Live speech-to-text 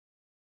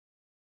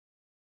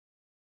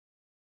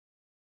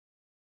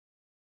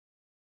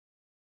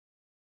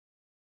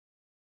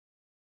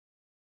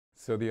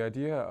So the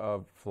idea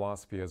of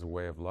philosophy as a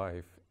way of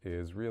life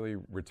is really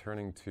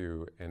returning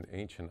to an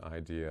ancient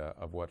idea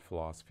of what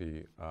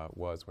philosophy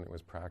was when it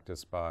was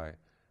practiced by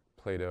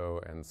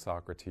Plato and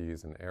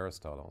Socrates and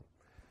Aristotle.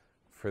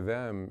 For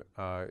them,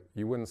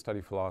 you wouldn't study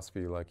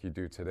philosophy like you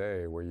do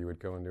today, where you would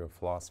go into a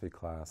philosophy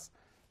class,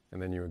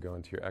 and then you would go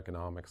into your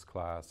economics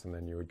class, and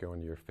then you would go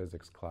into your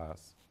physics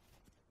class.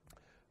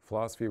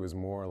 Philosophy was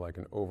more like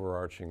an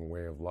overarching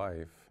way of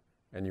life,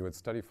 and you would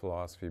study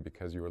philosophy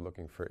because you were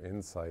looking for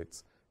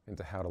insights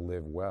into how to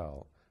live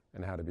well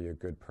and how to be a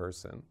good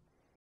person.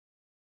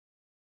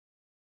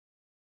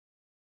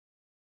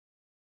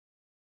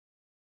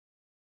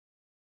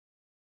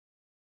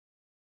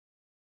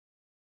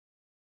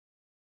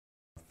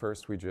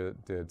 First we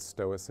did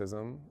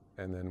Stoicism,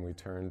 and then we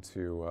turned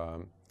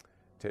to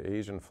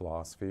Asian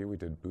philosophy. We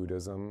did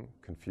Buddhism,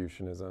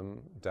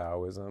 Confucianism,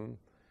 Taoism,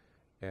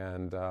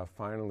 and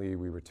finally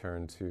we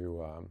returned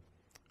to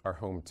our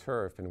home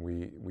turf, and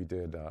we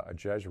did a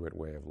Jesuit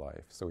way of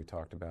life. So we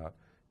talked about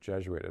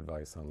Jesuit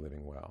advice on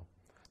living well.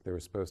 They were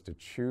supposed to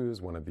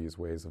choose one of these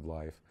ways of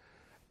life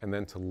and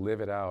then to live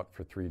it out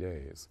for 3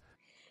 days.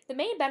 The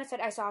main benefit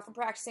I saw from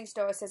practicing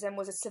Stoicism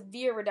was a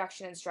severe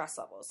reduction in stress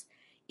levels.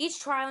 Each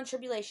trial and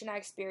tribulation I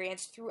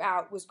experienced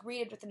throughout was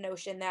greeted with the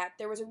notion that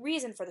there was a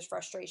reason for this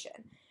frustration.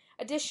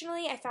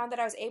 Additionally, I found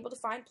that I was able to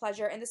find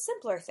pleasure in the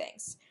simpler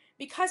things.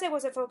 Because I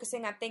wasn't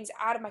focusing on things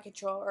out of my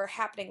control or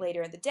happening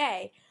later in the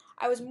day,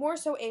 I was more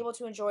so able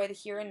to enjoy the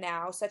here and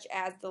now, such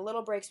as the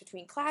little breaks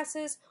between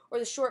classes or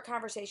the short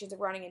conversations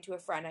of running into a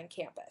friend on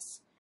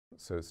campus.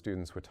 So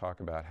students would talk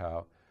about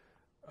how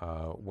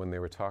when they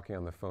were talking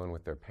on the phone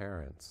with their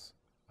parents,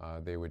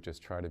 they would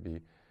just try to be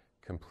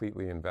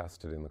completely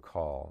invested in the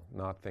call,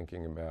 not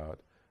thinking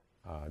about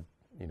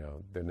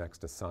their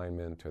next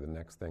assignment or the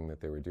next thing that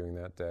they were doing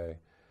that day.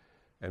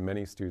 And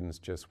many students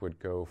just would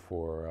go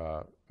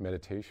for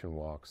meditation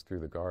walks through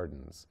the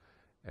gardens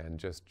and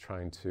just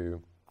trying to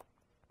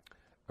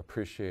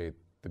appreciate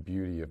the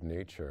beauty of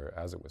nature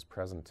as it was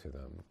present to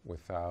them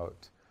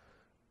without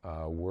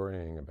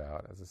worrying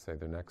about, as I say,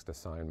 their next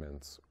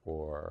assignments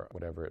or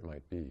whatever it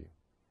might be.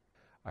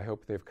 I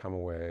hope they've come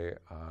away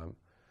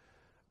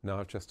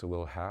not just a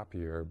little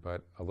happier,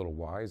 but a little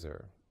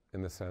wiser,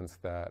 in the sense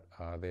that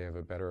they have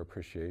a better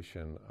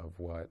appreciation of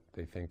what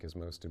they think is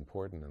most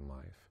important in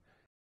life.